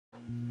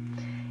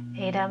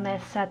Welcome.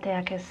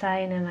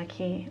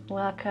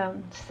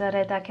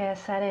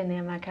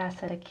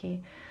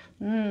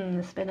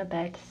 It's been a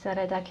bit.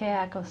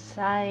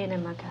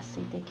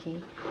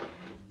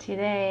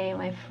 Today,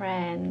 my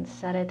friends,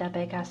 we're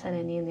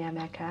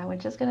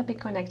just going to be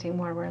connecting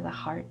more with the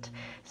heart.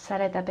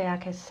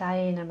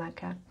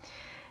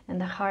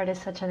 And the heart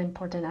is such an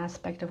important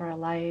aspect of our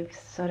lives.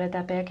 It's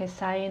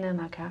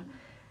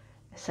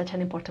such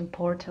an important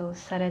portal.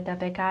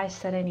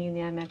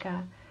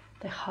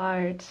 The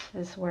heart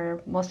is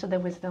where most of the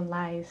wisdom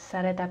lies.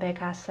 Of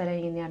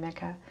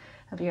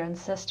your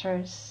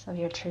ancestors, of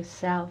your true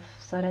self.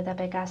 Of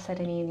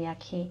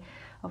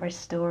our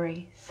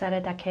story.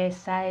 And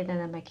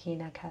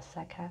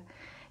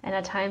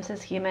at times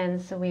as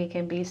humans, we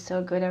can be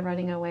so good at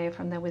running away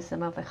from the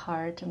wisdom of the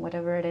heart and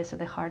whatever it is that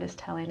the heart is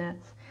telling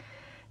us.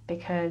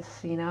 Because,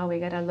 we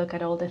gotta look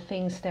at all the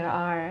things there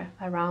are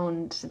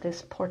around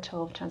this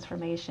portal of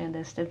transformation,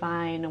 this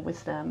divine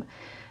wisdom,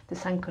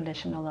 this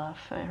unconditional love,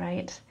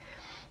 right?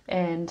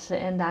 And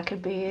that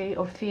could be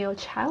or feel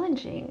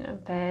challenging.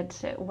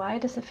 But why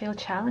does it feel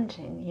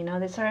challenging?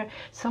 These are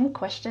some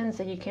questions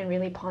that you can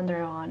really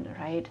ponder on,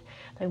 right?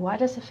 Like, why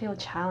does it feel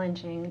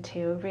challenging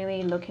to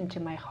really look into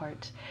my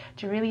heart,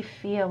 to really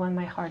feel what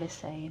my heart is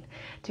saying,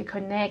 to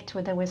connect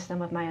with the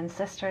wisdom of my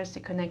ancestors, to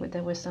connect with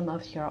the wisdom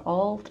of your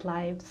old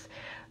lives,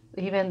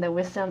 even the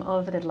wisdom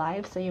of the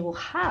lives that you will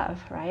have,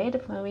 right?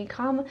 When we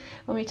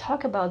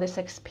talk about these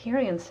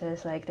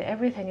experiences, like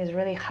everything is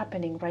really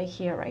happening right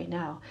here, right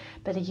now,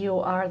 but you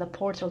are the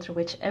portal through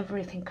which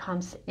everything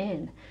comes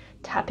in,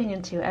 tapping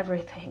into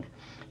everything,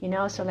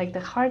 so like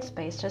the heart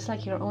space, just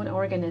like your own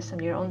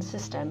organism, your own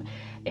system,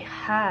 it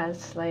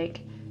has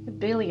like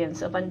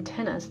billions of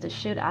antennas to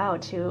shoot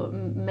out to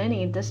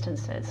many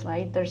distances,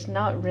 right? There's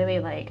not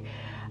really like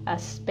a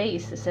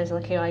space that says,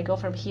 okay, I go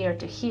from here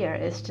to here.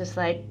 It's just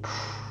like,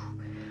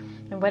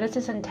 and what does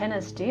this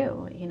antennas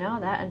do?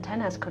 That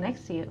antennas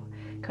connects you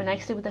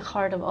with the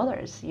heart of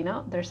others.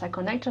 There's a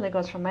connector that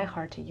goes from my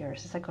heart to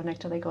yours. There's a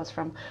connector that goes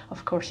from,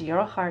 of course,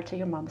 your heart to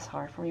your mom's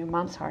heart, from your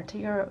mom's heart to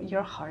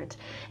your heart,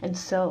 and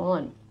so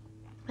on.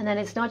 And then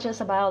it's not just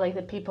about like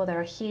the people that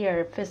are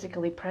here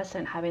physically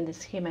present having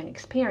this human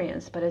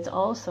experience, but it's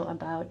also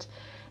about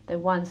the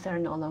ones that are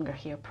no longer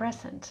here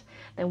present,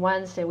 the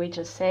ones that we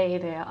just say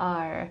they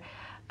are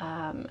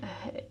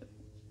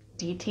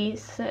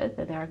deities, that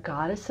they are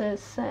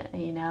goddesses,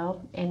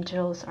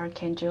 angels,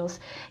 archangels,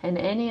 and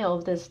any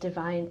of these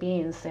divine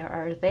beings that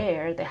are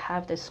there, they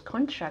have this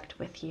contract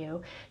with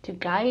you to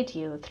guide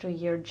you through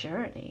your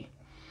journey.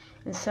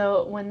 And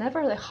so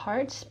whenever the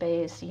heart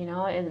space, in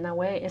a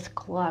way is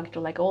clogged, or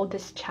like all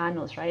these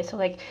channels, right? So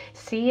like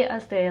see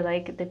as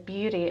the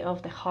beauty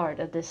of the heart,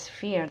 of this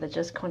sphere that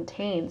just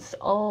contains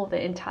all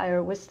the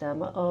entire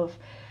wisdom of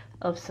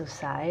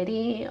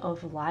society,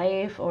 of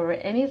life, or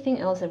anything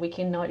else that we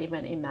cannot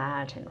even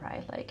imagine,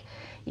 right? Like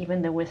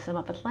even the wisdom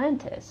of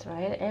Atlantis,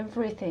 right?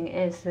 Everything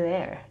is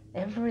there.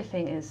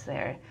 Everything is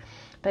there.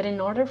 But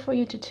in order for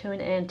you to tune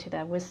into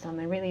that wisdom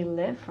and really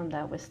live from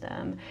that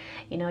wisdom,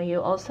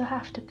 you also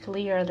have to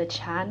clear the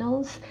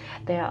channels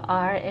that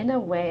are in a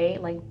way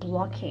like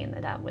blocking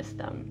that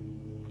wisdom.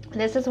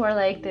 This is where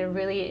like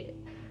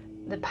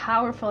the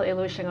powerful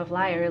illusion of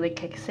lie really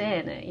kicks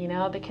in,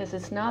 because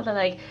it's not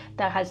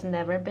that has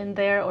never been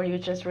there or you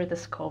just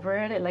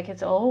rediscovered it. Like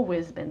it's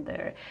always been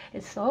there.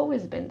 It's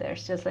always been there.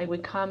 It's just like we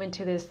come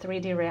into this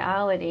 3D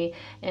reality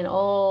and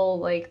all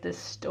like the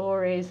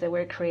stories that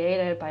were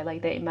created by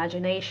like the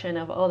imagination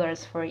of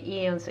others for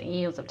eons and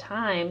eons of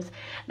times,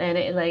 then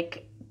it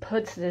like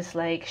puts this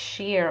like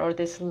sheer or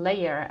this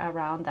layer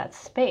around that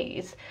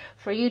space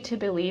for you to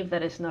believe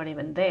that it's not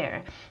even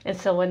there. And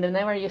so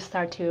whenever you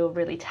start to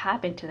really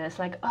tap into this,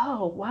 like,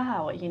 oh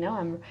wow,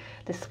 I'm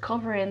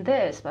discovering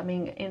this, but I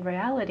mean in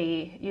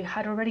reality you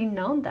had already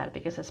known that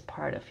because it's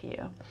part of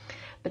you.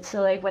 But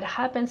so like what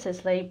happens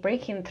is like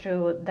breaking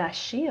through that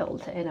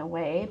shield in a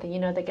way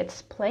that that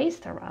gets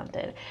placed around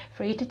it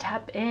for you to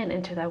tap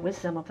into that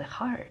wisdom of the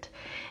heart.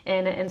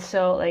 And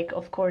so like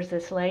of course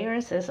this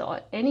layers is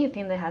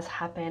anything that has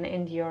happened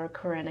in your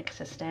current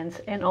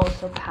existence and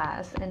also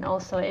past, and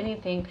also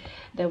anything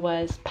that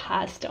was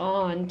passed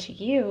on to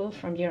you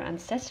from your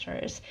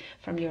ancestors,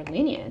 from your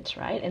lineage,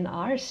 right? In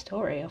our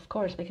story, of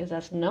course, because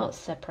that's not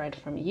separate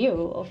from you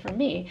or from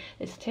me,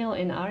 it's still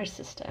in our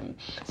system.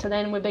 So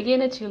then we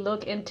begin to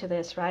look into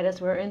this, right, as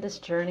we're in this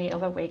journey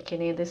of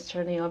awakening, this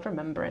journey of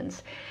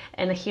remembrance.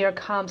 And here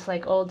comes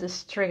like all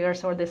these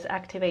triggers or these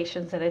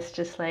activations that it's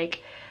just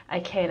like,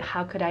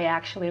 how could I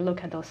actually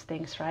look at those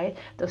things, right?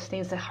 Those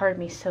things that hurt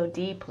me so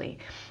deeply.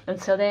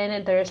 And so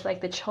then there's like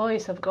the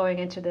choice of going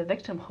into the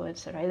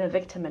victimhood, right? The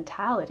victim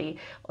mentality,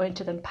 or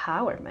into the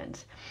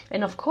empowerment.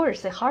 And of course,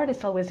 the heart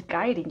is always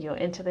guiding you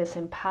into this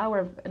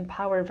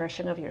empowered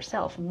version of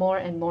yourself more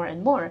and more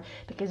and more,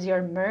 because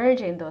you're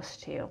merging those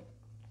two.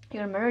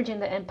 You're merging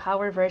the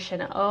empowered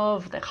version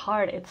of the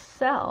heart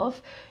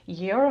itself,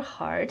 your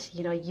heart,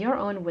 your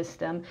own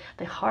wisdom,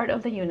 the heart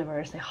of the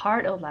universe, the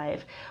heart of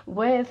life,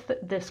 with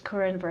this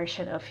current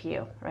version of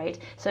you, right?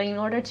 So in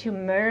order to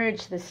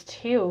merge these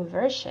two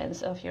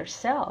versions of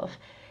yourself,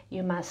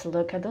 you must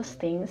look at those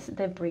things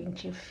that bring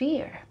you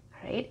fear,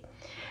 right?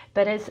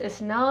 But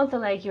it's not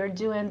like you're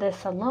doing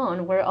this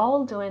alone. We're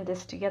all doing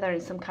this together in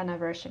some kind of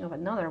version of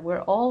another.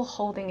 We're all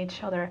holding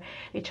each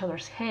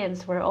other's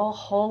hands. We're all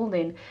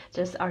holding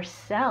just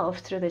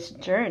ourselves through this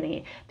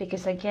journey,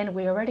 because again,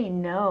 we already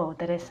know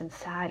that it's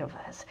inside of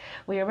us.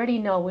 We already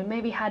know. We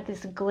maybe had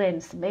this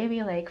glimpse,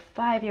 maybe like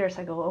 5 years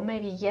ago, or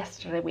maybe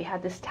yesterday, we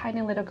had this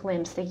tiny little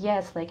glimpse that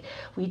yes, like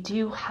we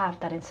do have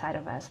that inside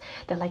of us.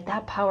 That like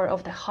that power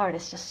of the heart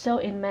is just so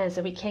immense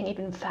that we can't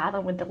even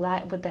fathom with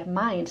the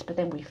mind, but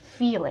then we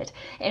feel it.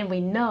 And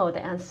we know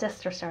the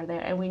ancestors are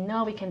there, and we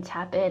know we can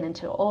tap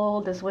into all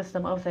this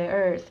wisdom of the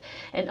earth,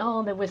 and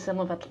all the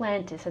wisdom of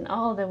Atlantis, and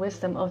all the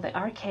wisdom of the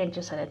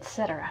archangels, and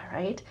etc.,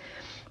 right?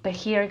 But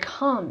here it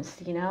comes,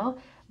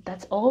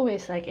 that's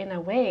always like in a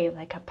way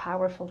like a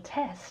powerful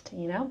test.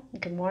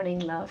 Good morning,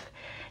 love,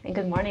 and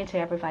good morning to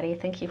everybody.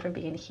 Thank you for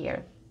being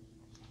here.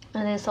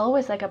 And it's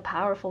always like a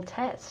powerful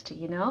test,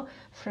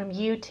 from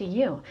you to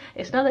you.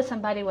 It's not that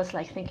somebody was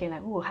like thinking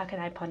like, ooh, how can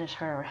I punish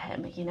her or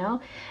him,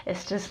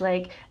 It's just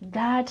like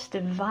that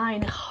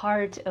divine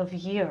heart of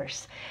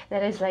yours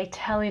that is like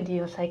telling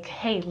you, it's like,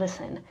 hey,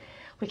 listen,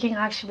 we can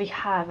actually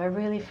have a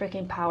really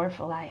freaking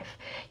powerful life.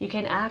 You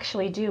can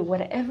actually do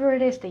whatever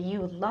it is that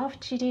you love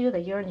to do,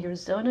 that you're in your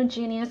zone of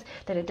genius,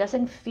 that it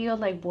doesn't feel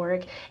like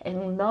work,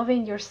 and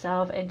loving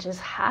yourself and just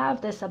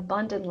have this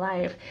abundant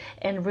life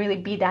and really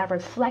be that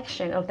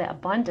reflection of the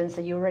abundance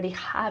that you already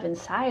have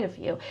inside of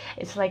you.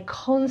 It's like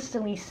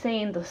constantly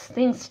saying those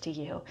things to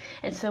you.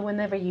 And so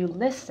whenever you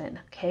listen,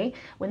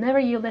 whenever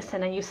you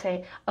listen and you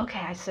say, okay,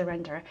 I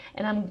surrender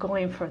and I'm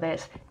going for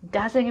this,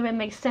 doesn't even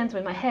make sense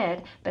with my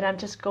head, but I'm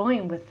just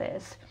going with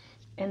this.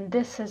 And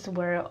this is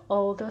where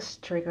all those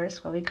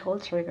triggers, what we call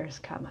triggers,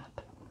 come up.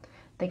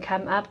 They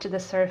come up to the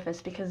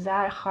surface because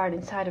that heart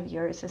inside of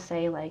yours is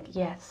saying like,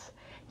 yes,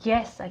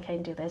 I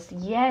can do this.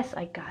 Yes,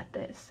 I got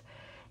this.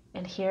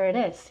 And here it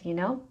is,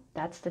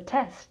 that's the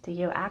test. Do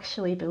you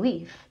actually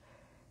believe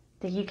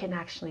that you can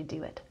actually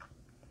do it?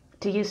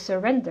 Do you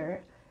surrender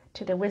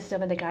to the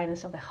wisdom and the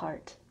guidance of the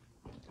heart,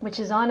 which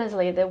is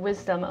honestly the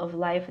wisdom of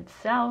life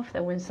itself,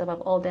 the wisdom of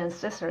all the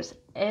ancestors?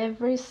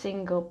 Every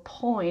single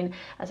point,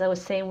 as I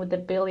was saying, with the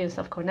billions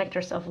of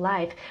connectors of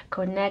life,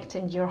 connect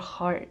in your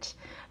heart,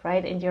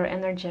 right? In your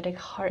energetic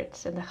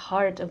hearts, in the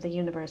heart of the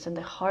universe, in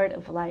the heart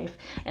of life.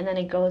 And then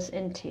it goes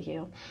into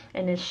you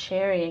and is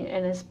sharing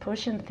and is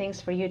pushing things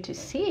for you to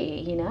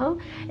see,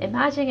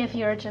 Imagine if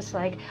you're just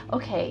like,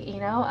 okay,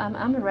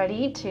 I'm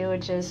ready to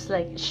just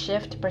like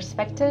shift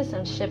perspectives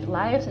and shift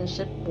lives and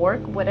shift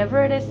work,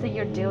 whatever it is that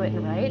you're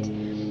doing, right?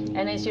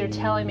 And as you're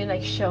telling me,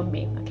 like, show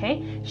me,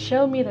 okay?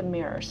 Show me the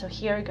mirror. So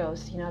here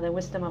goes, the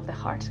wisdom of the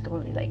heart.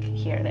 Going like,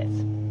 here it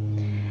is.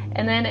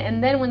 And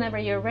then whenever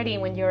you're ready,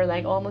 when you're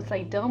like almost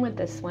like done with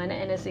this one,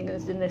 and it's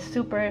in the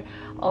super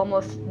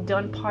almost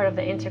done part of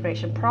the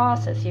integration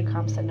process, here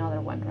comes another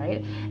one,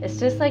 right? It's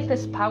just like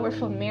this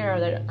powerful mirror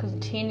that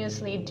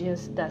continuously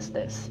does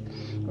this,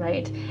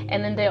 right?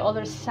 And then the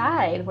other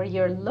side where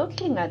you're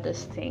looking at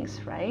these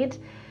things, right?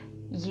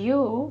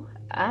 You,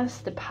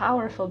 as the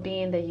powerful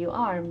being that you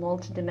are,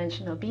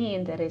 multidimensional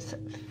being that is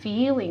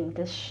feeling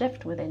this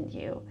shift within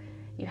you,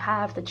 you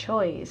have the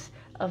choice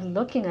of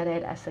looking at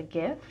it as a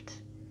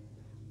gift,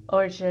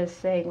 or just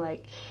saying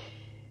like,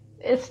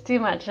 it's too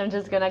much, I'm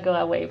just gonna go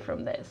away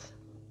from this.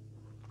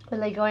 But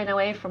like going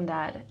away from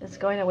that, it's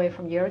going away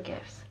from your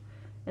gifts.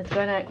 It's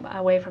going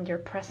away from your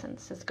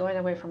presence. It's going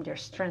away from your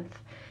strength.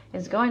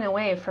 It's going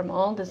away from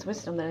all this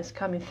wisdom that is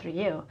coming through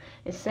you.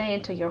 It's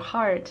saying to your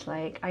heart,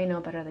 like, I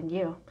know better than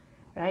you,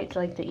 right?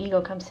 Like the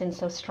ego comes in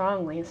so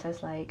strongly and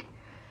says like,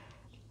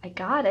 I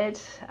got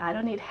it, I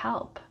don't need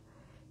help.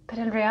 But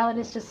in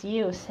reality, it's just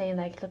you saying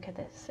like, look at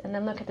this, and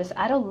then look at this.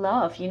 I don't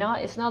love,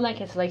 it's not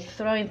like it's like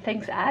throwing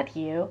things at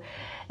you.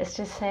 It's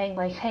just saying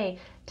like, hey,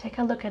 take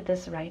a look at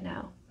this right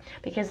now.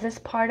 Because this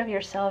part of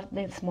yourself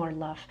needs more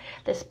love.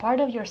 This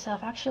part of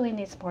yourself actually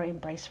needs more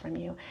embrace from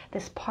you.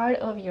 This part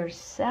of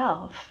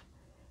yourself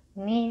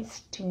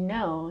needs to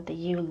know that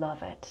you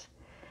love it.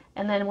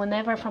 And then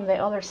whenever from the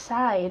other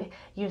side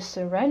you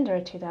surrender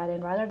to that,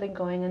 and rather than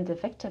going into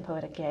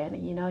victimhood again,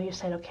 you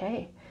said,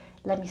 okay,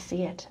 let me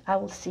see it. I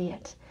will see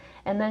it.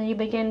 And then you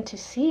begin to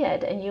see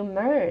it and you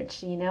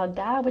merge,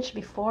 that which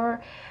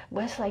before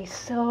was like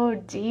so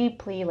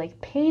deeply like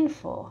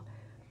painful.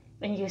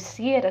 And you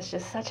see it as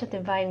just such a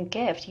divine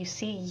gift. You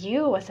see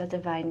you as a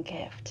divine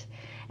gift.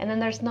 And then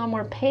there's no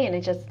more pain.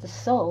 It just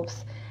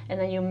dissolves. And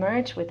then you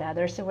merge with that.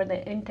 There's where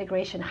the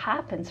integration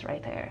happens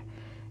right there.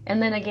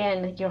 And then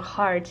again, your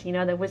heart,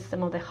 the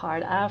wisdom of the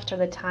heart, after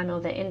the time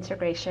of the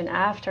integration,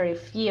 after it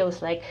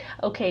feels like,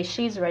 okay,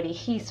 she's ready,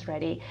 he's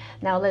ready.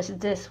 Now let's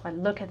this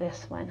one, look at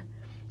this one.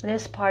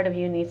 this part of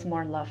you needs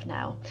more love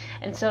now.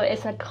 And so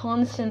it's a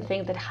constant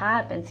thing that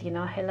happens, you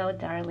know, hello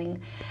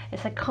darling.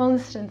 It's a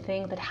constant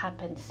thing that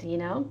happens, you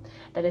know,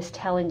 that is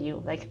telling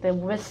you, like the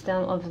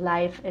wisdom of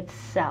life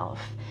itself,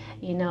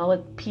 you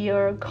know,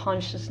 pure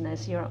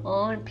consciousness, your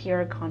own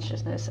pure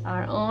consciousness,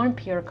 our own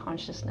pure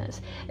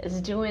consciousness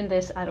is doing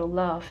this out of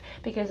love.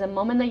 Because the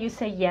moment that you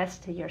say yes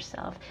to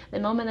yourself, the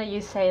moment that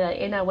you say that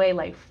in a way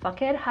like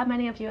fuck it, how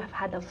many of you have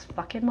had those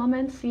fucking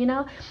moments, you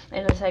know,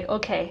 and it's like,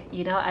 okay,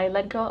 you know, I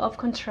let go of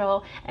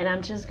control and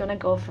I'm just gonna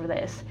go for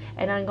this,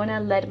 and I'm gonna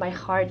let my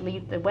heart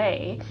lead the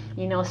way,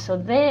 you know. So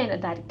then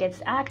that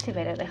gets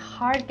activated, the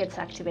heart gets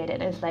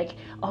activated, and it's like,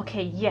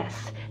 okay,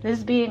 yes,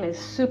 this being is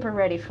super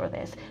ready for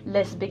this,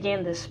 let's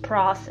begin this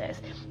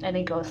process. And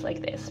it goes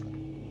like this,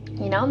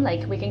 you know,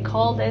 like we can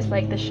call this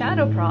like the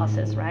shadow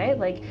process, right?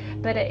 Like,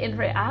 but in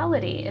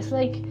reality it's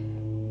like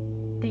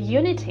the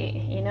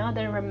unity, you know,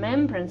 the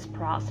remembrance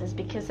process,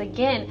 because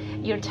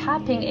again, you're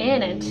tapping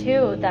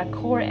into that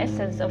core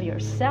essence of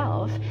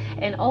yourself,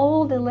 and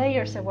all the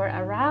layers that were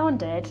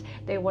around it,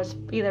 they was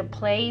either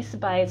placed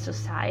by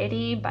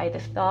society, by the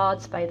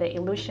thoughts, by the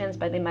illusions,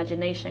 by the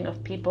imagination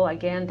of people,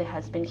 again, that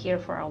has been here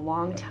for a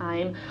long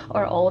time,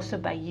 or also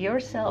by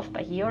yourself,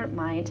 by your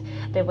mind,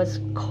 that was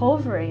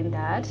covering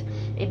that.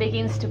 It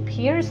begins to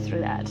pierce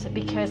through that,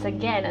 because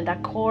again,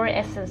 that core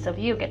essence of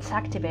you gets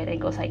activated.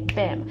 It goes like,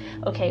 bam,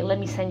 okay, let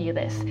me send you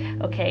this,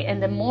 okay.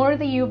 And the more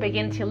that you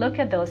begin to look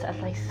at those as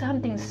like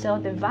something so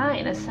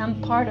divine, as some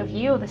part of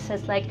you that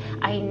says like,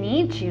 I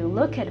need you,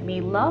 look at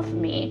me, love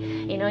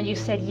me, you know, you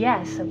said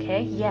yes,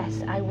 okay,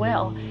 yes, I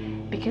will,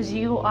 because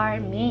you are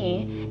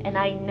me, and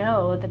I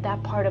know that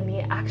that part of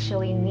me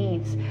actually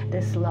needs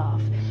this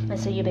love. And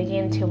so you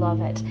begin to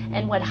love it.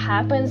 And what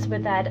happens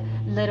with that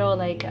little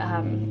like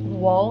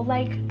wall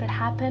like that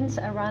happens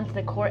around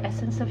the core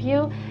essence of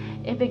you,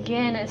 it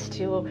begins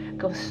to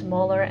go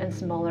smaller and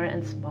smaller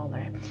and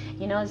smaller.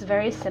 You know, it's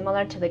very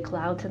similar to the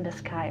clouds in the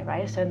sky,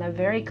 right? So in a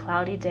very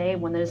cloudy day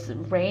when it's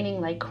raining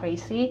like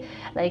crazy,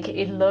 like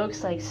it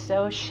looks like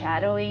so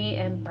shadowy,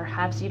 and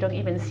perhaps you don't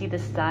even see the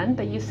sun,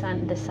 but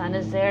the sun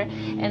is there.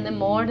 And the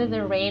more that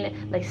the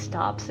rain like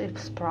stops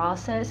its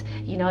process,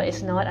 you know,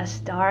 it's not as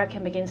dark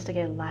and begins to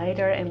get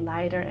lighter and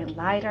lighter and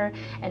lighter,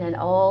 and then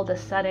all of a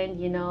sudden,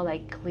 you know,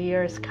 like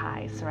clear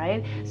skies,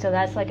 right? So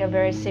that's like a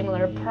very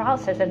similar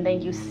process. And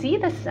then you see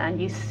the sun,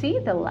 you see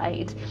the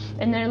light,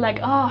 and they're like,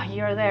 oh,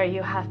 you're there,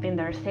 you have been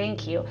there,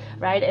 thank you,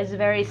 right? It's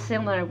very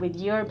similar with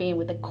your being,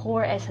 with the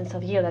core essence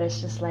of you, that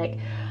is just like,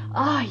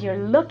 oh, you're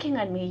looking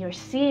at me, you're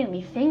seeing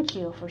me, thank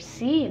you for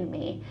seeing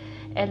me.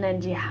 And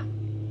then yeah,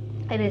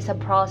 it is a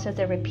process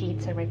that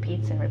repeats and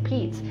repeats and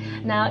repeats.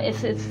 Now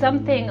it's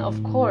something,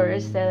 of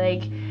course, that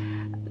like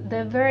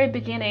the very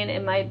beginning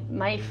it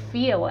might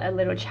feel a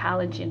little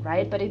challenging,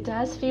 right? But it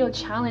does feel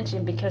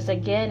challenging because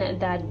again,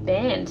 that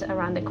band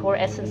around the core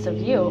essence of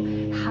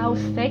you, how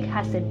thick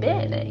has it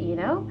been, you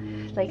know?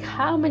 Like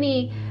how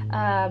many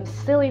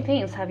silly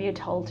things have you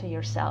told to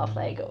yourself,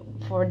 like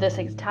for this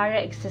entire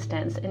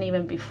existence and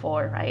even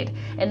before, right?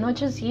 And not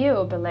just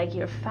you, but like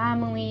your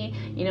family,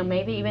 you know,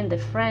 maybe even the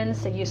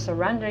friends that you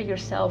surrender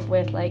yourself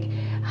with. Like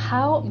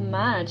how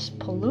much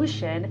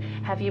pollution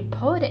have you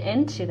put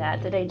into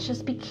that it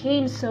just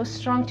became so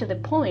strong to the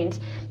point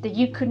that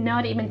you could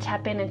not even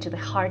tap into the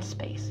heart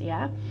space,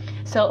 yeah?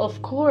 So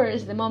of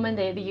course, the moment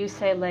that you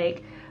say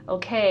like,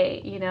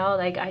 okay, you know,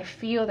 like I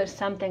feel that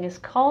something is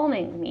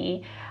calling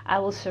me, I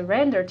will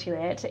surrender to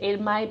it.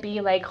 It might be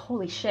like,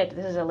 holy shit,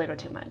 this is a little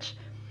too much.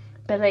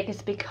 But like,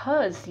 it's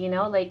because, you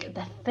know, like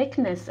the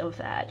thickness of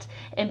that,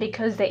 and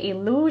because the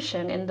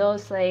illusion and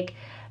those like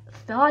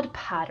thought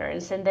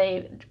patterns and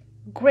the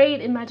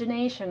great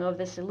imagination of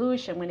this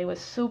illusion when it was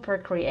super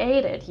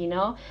created, you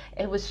know,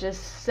 it was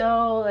just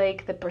so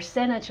like the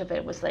percentage of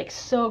it was like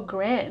so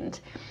grand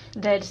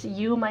that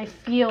you might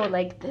feel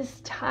like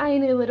this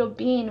tiny little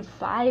being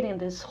fighting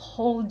this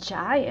whole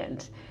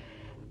giant.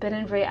 But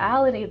in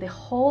reality, the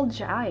whole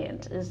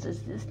giant is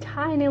this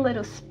tiny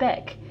little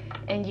speck,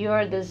 and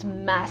you're this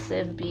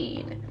massive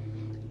being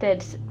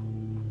that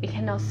it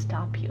cannot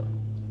stop you.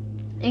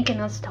 It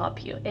cannot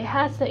stop you. It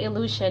has the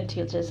illusion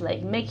to just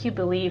like make you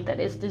believe that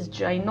it's this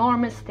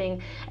ginormous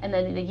thing and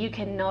then that you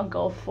cannot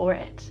go for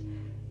it.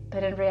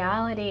 But in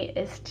reality,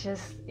 it's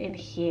just in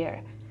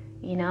here,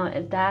 you know,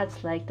 and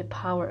that's like the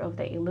power of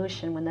the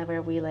illusion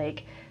whenever we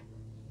like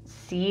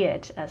see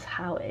it as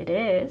how it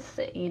is,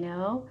 you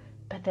know.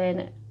 But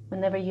then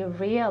whenever you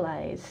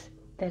realize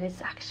that it's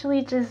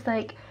actually just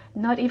like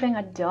not even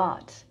a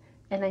dot,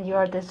 and then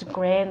you're this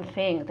grand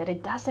thing that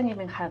it doesn't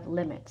even have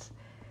limits.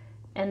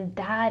 And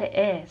that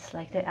is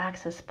like the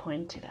access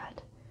point to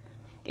that.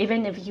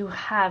 Even if you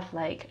have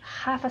like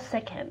half a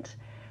second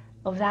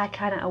of that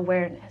kind of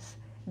awareness,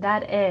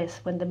 that is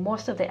when the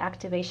most of the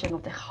activation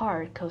of the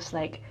heart goes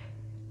like,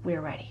 we're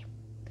ready.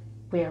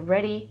 We are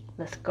ready,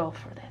 let's go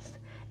for this.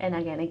 And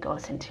again, it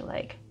goes into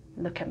like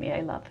look at me,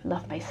 I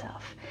love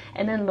myself.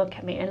 And then look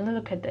at me and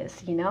look at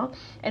this, you know?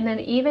 And then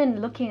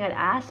even looking at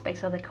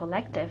aspects of the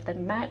collective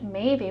that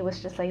maybe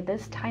was just like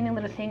this tiny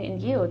little thing in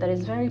you that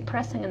is very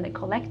present in the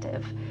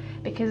collective.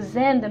 Because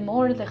then the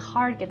more the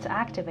heart gets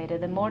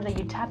activated, the more that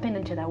you tap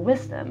into that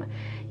wisdom,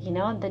 you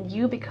know, then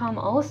you become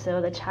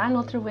also the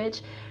channel through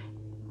which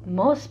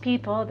most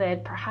people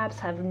that perhaps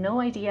have no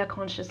idea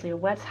consciously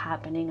what's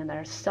happening and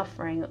are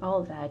suffering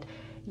all that,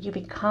 you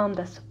become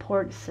the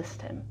support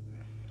system.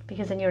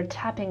 Because then you're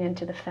tapping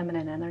into the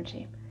feminine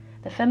energy.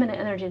 The feminine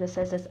energy that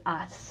says it's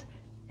us.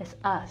 It's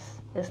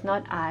us. It's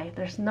not I.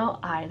 There's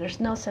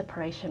no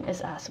separation.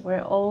 It's us.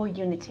 We're all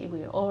unity.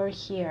 We're all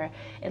here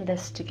in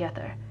this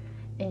together.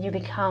 And you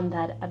become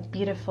that a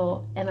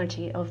beautiful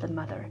energy of the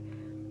mother.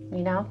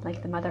 You know,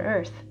 like the Mother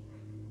Earth.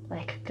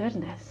 Like,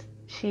 goodness.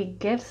 She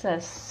gives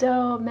us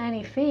so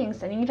many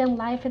things, and even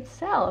life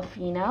itself,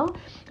 you know.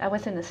 I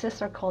was in a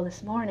sister call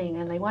this morning,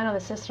 and like one of the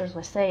sisters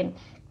was saying,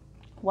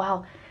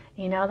 wow,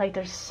 you know, like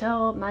there's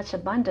so much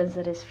abundance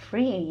that is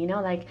free, you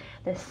know, like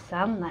the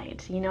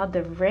sunlight, you know,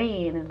 the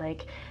rain, and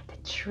like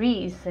the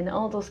trees and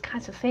all those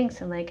kinds of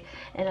things. And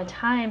at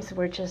times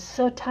we're just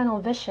so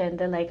tunnel vision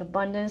that like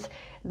abundance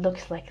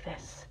looks like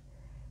this.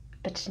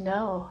 But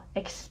no,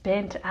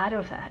 expand out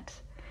of that.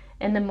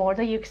 And the more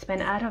that you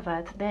expand out of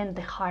it, then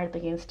the heart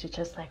begins to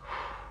just like,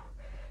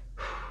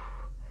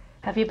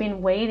 have you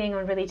been waiting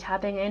on really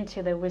tapping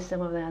into the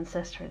wisdom of the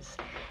ancestors?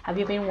 Have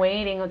you been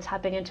waiting on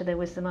tapping into the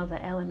wisdom of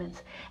the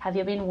elements? Have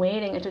you been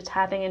waiting into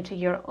tapping into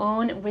your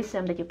own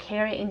wisdom that you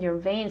carry in your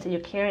veins, that you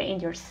carry in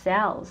your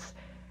cells?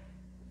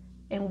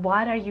 And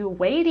what are you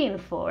waiting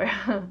for?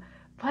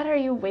 What are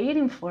you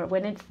waiting for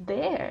when it's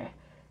there?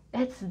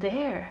 It's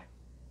there.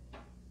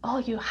 All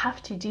you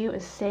have to do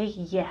is say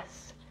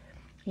yes.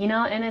 You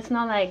know, and it's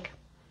not like,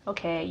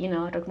 okay, you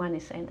know, Rukmani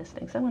is saying this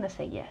thing, so I'm going to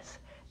say yes.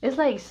 It's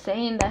like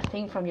saying that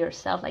thing from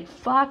yourself, like,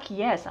 fuck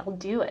yes, I'll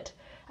do it.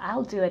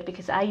 I'll do it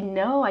because I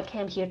know I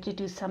came here to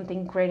do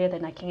something greater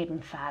than I can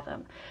even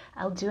fathom.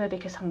 I'll do it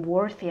because I'm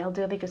worthy. I'll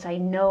do it because I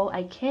know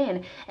I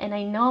can. And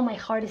I know my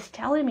heart is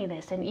telling me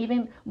this, and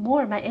even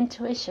more, my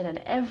intuition and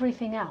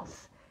everything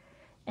else.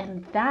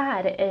 And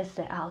that is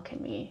the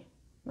alchemy,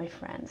 my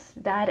friends.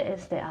 That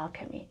is the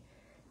alchemy.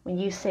 When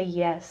you say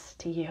yes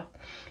to you,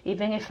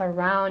 even if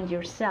around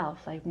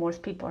yourself, like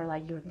most people are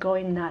like, you're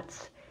going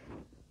nuts.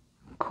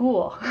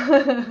 Cool.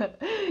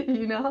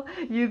 You know,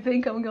 you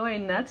think I'm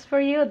going nuts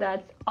for you?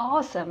 That's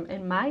awesome.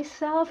 In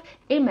myself,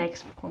 it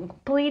makes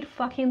complete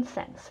fucking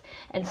sense.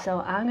 And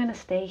so I'm going to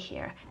stay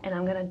here and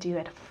I'm going to do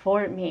it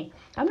for me.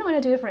 I'm not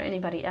going to do it for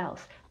anybody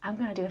else. I'm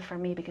going to do it for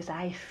me because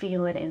I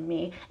feel it in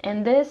me.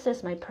 And this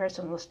is my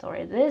personal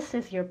story. This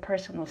is your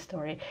personal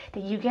story,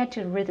 that you get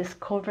to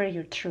rediscover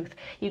your truth.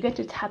 You get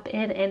to tap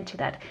into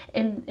that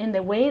in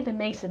the way that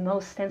makes the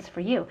most sense for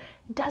you.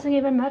 It doesn't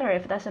even matter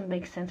if it doesn't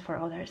make sense for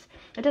others.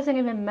 It doesn't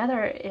even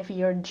matter if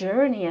your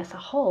journey as a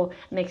whole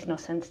makes no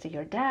sense to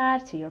your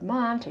dad, to your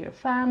mom, to your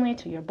family,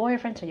 to your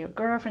boyfriend, to your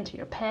girlfriend, to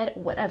your pet,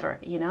 whatever,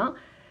 you know?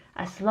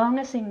 As long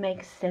as it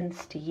makes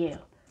sense to you,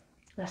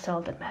 that's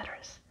all that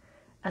matters.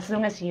 As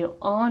long as you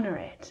honor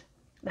it,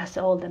 that's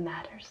all that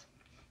matters.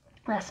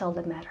 That's all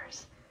that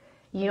matters.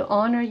 You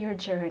honor your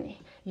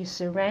journey. You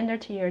surrender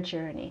to your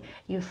journey.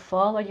 You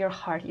follow your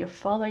heart. You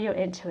follow your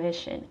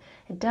intuition.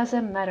 It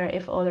doesn't matter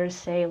if others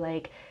say,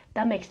 like,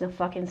 that makes no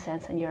fucking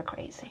sense and you're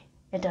crazy.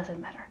 It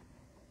doesn't matter.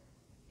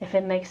 If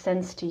it makes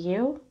sense to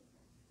you,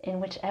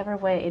 in whichever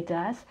way it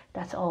does,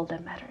 that's all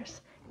that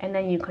matters. And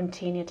then you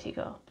continue to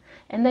go.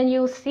 And then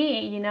you'll see,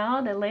 you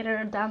know, that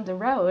later down the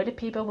road,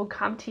 people will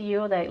come to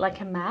you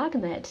like a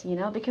magnet, you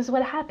know, because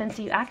what happens,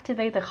 you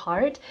activate the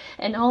heart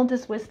and all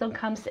this wisdom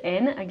comes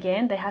in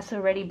again that has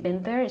already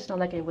been there. It's not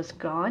like it was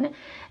gone.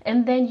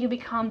 And then you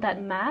become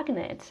that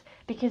magnet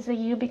because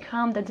you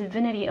become the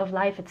divinity of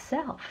life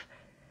itself.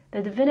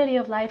 The divinity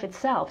of life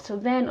itself. So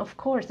then, of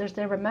course, there's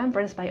the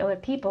remembrance by other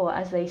people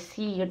as they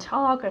see you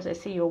talk, as they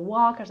see you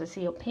walk, as they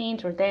see you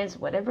paint or dance,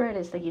 whatever it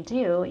is that you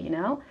do, you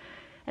know.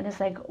 And it's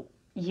like,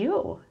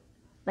 you.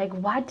 Like,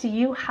 what do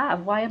you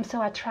have? Why I'm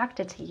so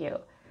attracted to you?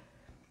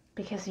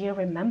 Because you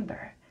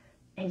remember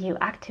and you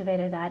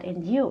activated that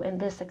in you, in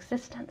this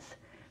existence.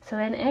 So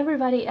then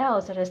everybody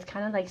else that is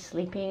kind of like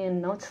sleeping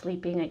and not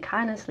sleeping and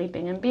kind of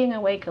sleeping and being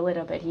awake a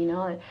little bit, you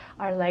know,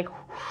 are like,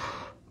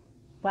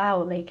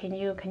 wow, like, can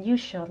you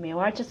show me?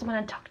 Or I just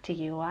want to talk to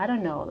you. Or I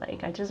don't know,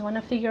 like, I just want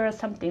to figure out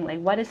something. Like,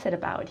 what is it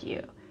about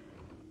you?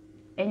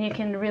 And you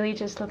can really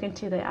just look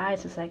into the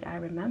eyes. It's like, I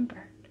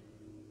remember.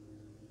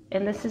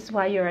 And this is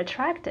why you're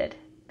attracted,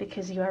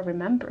 because you are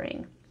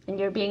remembering. And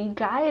you're being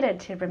guided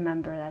to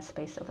remember that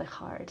space of the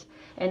heart.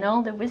 And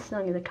all the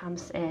wisdom that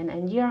comes in,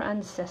 and your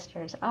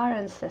ancestors, our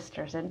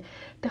ancestors, and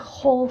the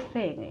whole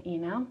thing, you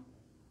know?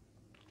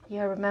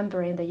 You're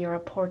remembering that you're a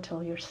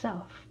portal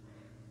yourself.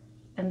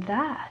 And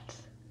that,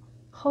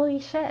 holy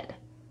shit,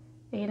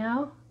 you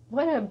know?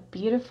 What a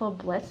beautiful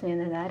blessing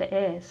that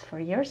is for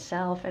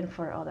yourself and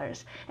for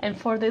others. And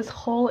for this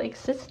whole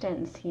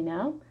existence, you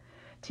know?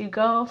 To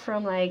go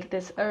from like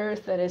this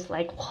earth that is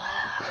like,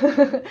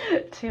 wow,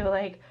 to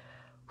like,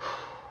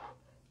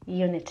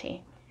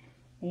 unity,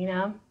 you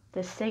know,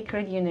 the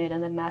sacred unit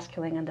and the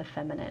masculine and the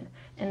feminine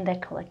in the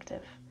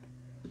collective.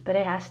 But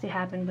it has to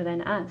happen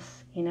within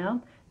us, you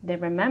know, the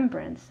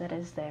remembrance that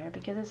is there,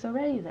 because it's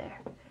already there.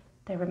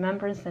 The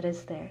remembrance that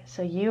is there.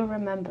 So you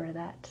remember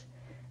that,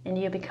 and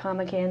you become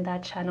again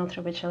that channel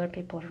through which other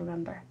people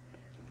remember,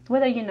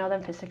 whether you know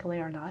them physically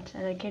or not.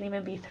 And it can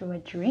even be through a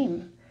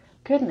dream.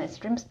 Goodness,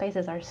 dream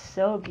spaces are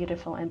so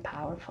beautiful and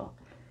powerful.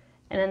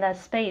 And in that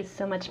space,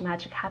 so much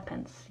magic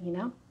happens, you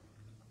know?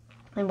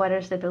 And what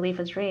is the belief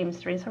of dreams?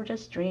 Dreams are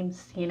just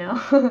dreams, you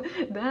know?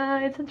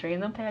 It's a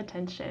dream, don't pay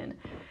attention.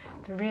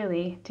 But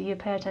really, do you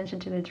pay attention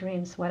to the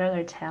dreams? What are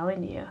they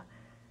telling you?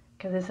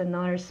 Because it's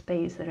another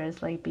space that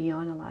is like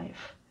beyond a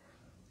life.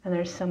 And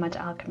there's so much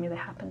alchemy that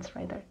happens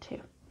right there too.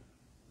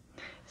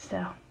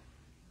 So,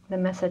 the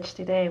message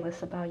today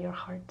was about your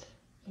heart,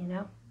 you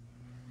know?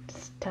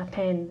 Just tap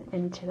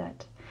into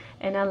that.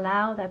 And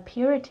allow that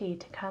purity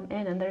to come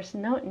in. And there's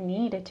no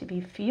need to be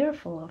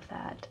fearful of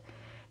that.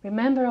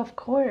 Remember, of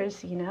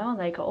course, you know,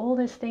 like all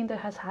this thing that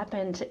has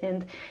happened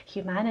in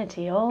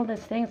humanity, all these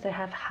things that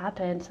have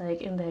happened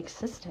like in the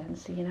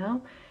existence, you know,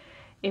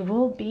 it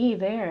will be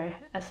there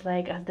as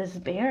like this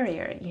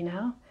barrier, you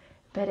know,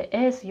 but it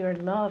is your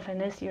love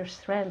and it's your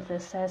strength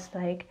that says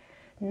like,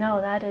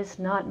 no, that is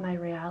not my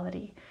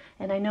reality.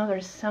 And I know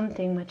there's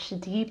something much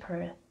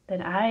deeper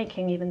than I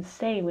can even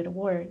say with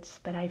words,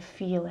 but I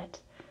feel it.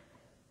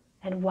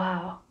 And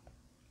wow,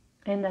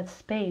 in that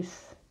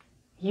space,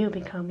 you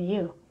become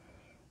you.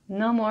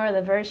 No more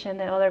the version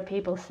that other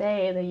people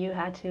say that you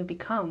had to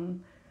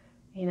become,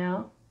 you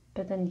know,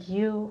 but then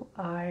you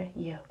are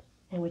you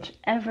in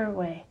whichever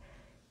way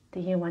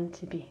that you want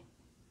to be.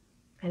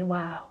 And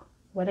wow,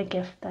 what a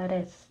gift that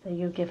is that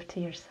you give to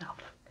yourself.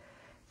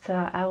 So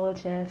I will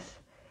just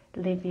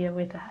leave you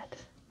with that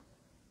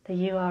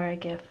you are a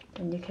gift,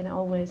 and you can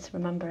always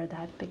remember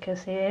that,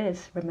 because it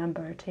is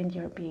remembered in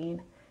your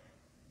being.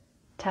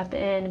 Tap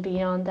in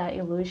beyond that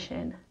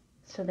illusion,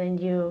 so then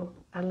you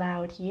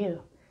allowed you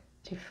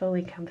to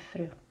fully come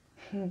through.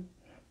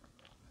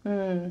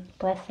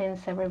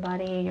 Blessings,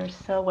 everybody. You're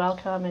so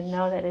welcome, and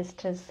know that it's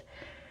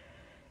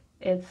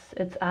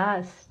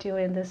us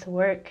doing this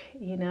work,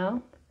 you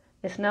know?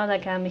 It's not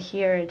like I'm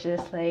here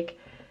just like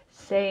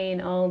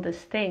saying all these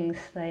things.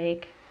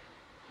 Like,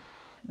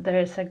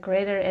 there's a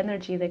greater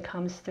energy that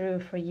comes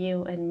through for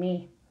you and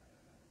me.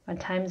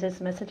 At times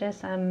these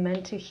messages, I'm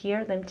meant to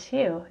hear them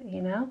too,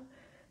 you know?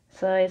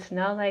 So it's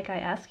not like I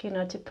ask you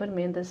not to put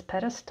me in this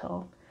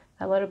pedestal.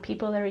 A lot of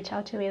people that reach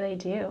out to me, they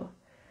do.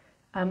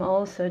 I'm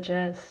also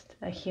just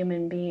a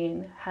human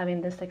being having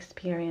this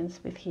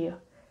experience with you.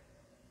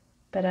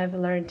 But I've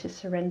learned to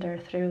surrender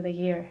through the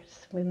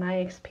years with my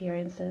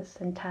experiences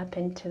and tap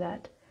into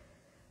that.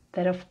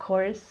 That of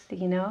course,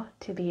 you know,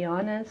 to be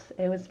honest,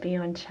 it was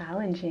beyond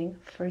challenging,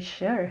 for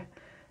sure.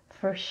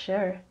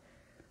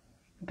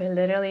 But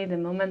literally the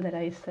moment that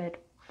I said,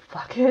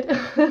 fuck it,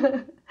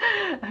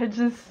 I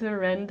just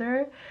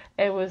surrender,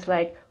 it was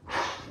like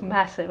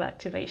massive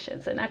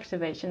activations and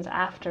activations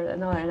after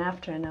another and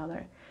after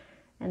another.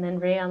 And then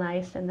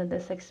realizing that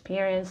this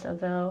experience,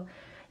 although,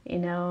 you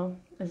know,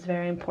 is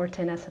very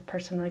important as a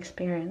personal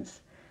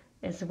experience,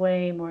 is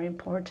way more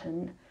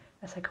important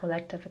as a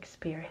collective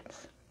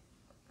experience.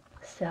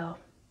 So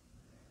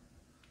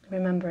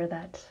remember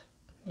that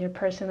your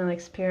personal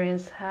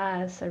experience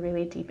has a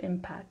really deep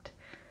impact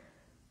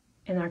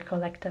in our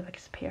collective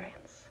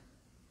experience.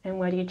 And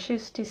what you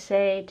choose to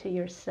say to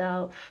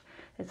yourself,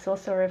 it's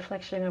also a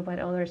reflection of what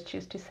others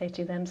choose to say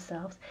to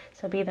themselves.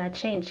 So be that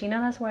change. You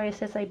know, that's why it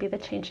says, like, be the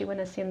change you want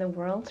to see in the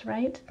world,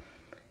 right?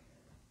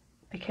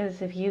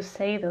 Because if you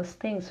say those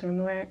things,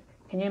 remember,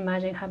 can you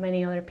imagine how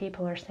many other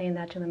people are saying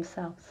that to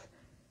themselves?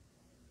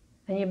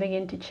 And you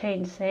begin to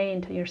change,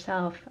 saying to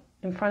yourself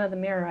in front of the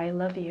mirror, I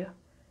love you.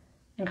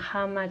 And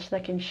how much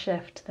that can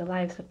shift the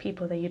lives of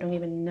people that you don't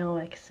even know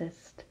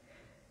exist.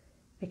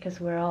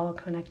 Because we're all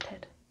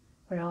connected.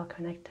 We're all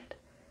connected.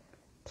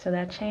 So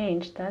that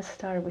change does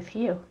start with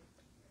you,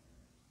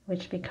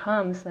 which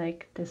becomes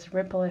like this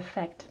ripple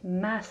effect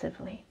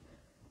massively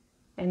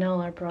in all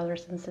our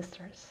brothers and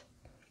sisters.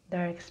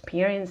 They're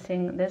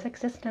experiencing this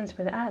existence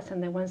with us,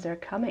 and the ones that are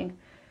coming.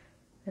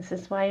 This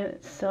is why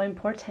it's so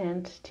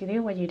important to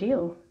do what you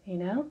do, you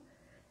know?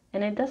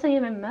 And it doesn't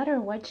even matter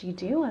what you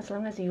do as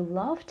long as you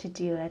love to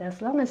do it,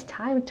 as long as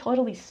time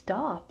totally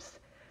stops.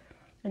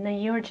 And then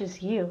you're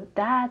just you.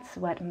 That's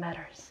what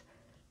matters.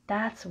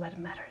 That's what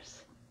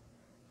matters.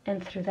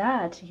 And through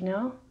that, you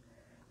know,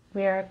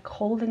 we are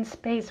holding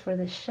space for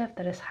the shift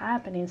that is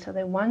happening, so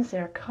that once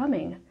they're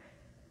coming,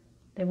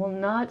 they will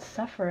not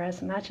suffer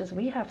as much as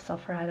we have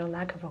suffered out of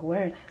lack of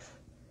awareness.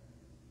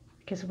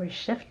 Because we're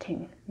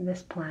shifting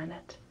this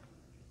planet.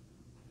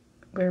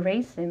 We're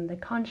raising the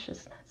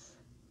consciousness.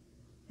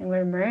 And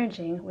we're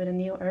merging with a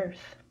new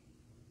earth.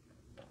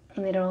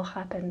 And it all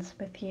happens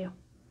with you.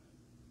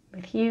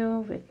 With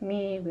you, with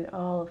me, with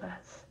all of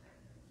us.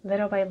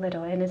 Little by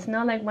little. And it's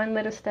not like one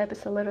little step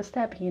is a little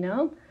step, you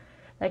know?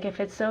 Like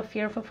if it's so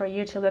fearful for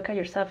you to look at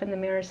yourself in the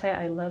mirror and say,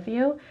 I love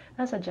you,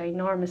 that's a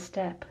ginormous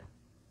step.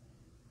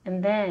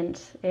 And then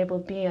it will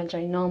be a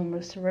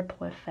ginormous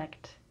ripple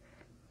effect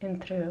in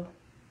through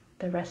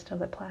the rest of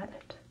the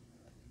planet.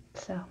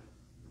 So,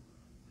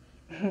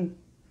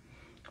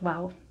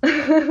 wow.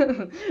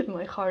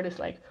 My heart is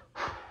like,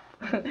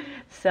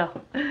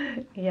 so,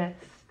 yes,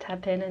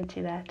 tap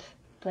into that.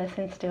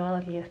 Blessings to all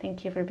of you.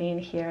 Thank you for being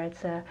here.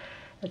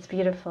 It's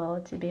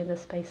beautiful to be in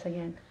this space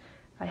again.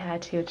 I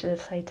had to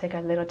I took a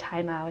little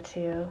time out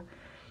to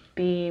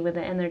be with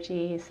the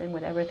energies and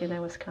with everything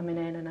that was coming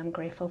in, and I'm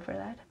grateful for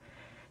that.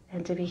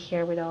 And to be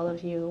here with all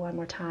of you one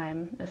more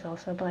time is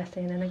also a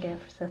blessing and a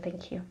gift. So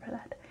thank you for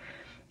that.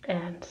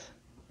 And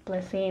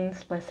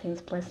blessings,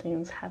 blessings,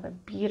 blessings. Have a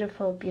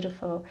beautiful,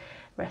 beautiful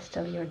rest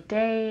of your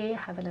day.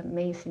 Have an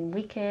amazing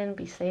weekend.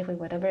 Be safe with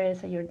whatever it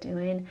is that you're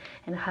doing,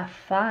 and have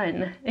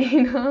fun.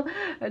 You know,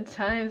 at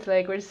times,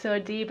 like, we're so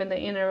deep in the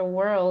inner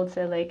world,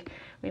 so like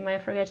we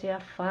might forget to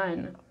have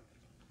fun.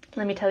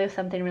 Let me tell you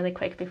something really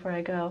quick before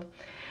I go.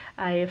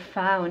 I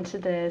found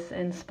this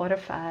in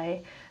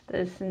Spotify,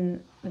 this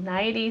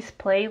 90s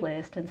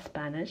playlist in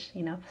Spanish.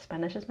 You know,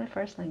 Spanish is my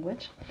first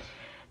language.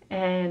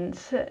 And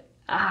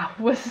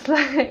was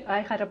like,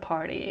 I had a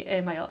party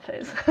in my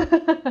office.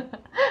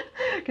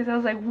 Because I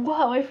was like,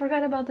 whoa, I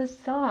forgot about the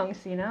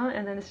songs, you know?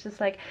 And then it's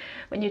just like,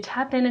 when you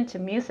tap into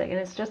music, and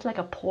it's just like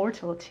a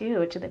portal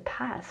too, to the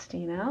past,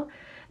 you know?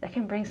 That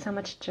can bring so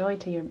much joy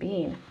to your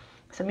being.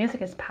 So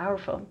music is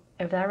powerful.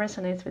 If that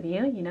resonates with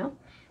you, you know,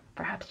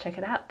 perhaps check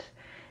it out.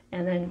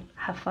 And then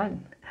have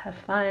fun. Have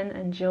fun.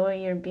 Enjoy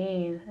your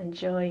being.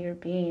 Enjoy your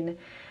being.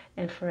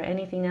 And for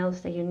anything else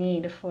that you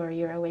need for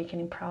your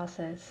awakening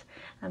process,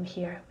 I'm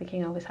here. We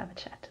can always have a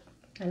chat.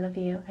 I love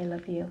you. I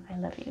love you. I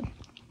love you.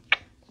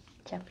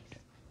 Ciao.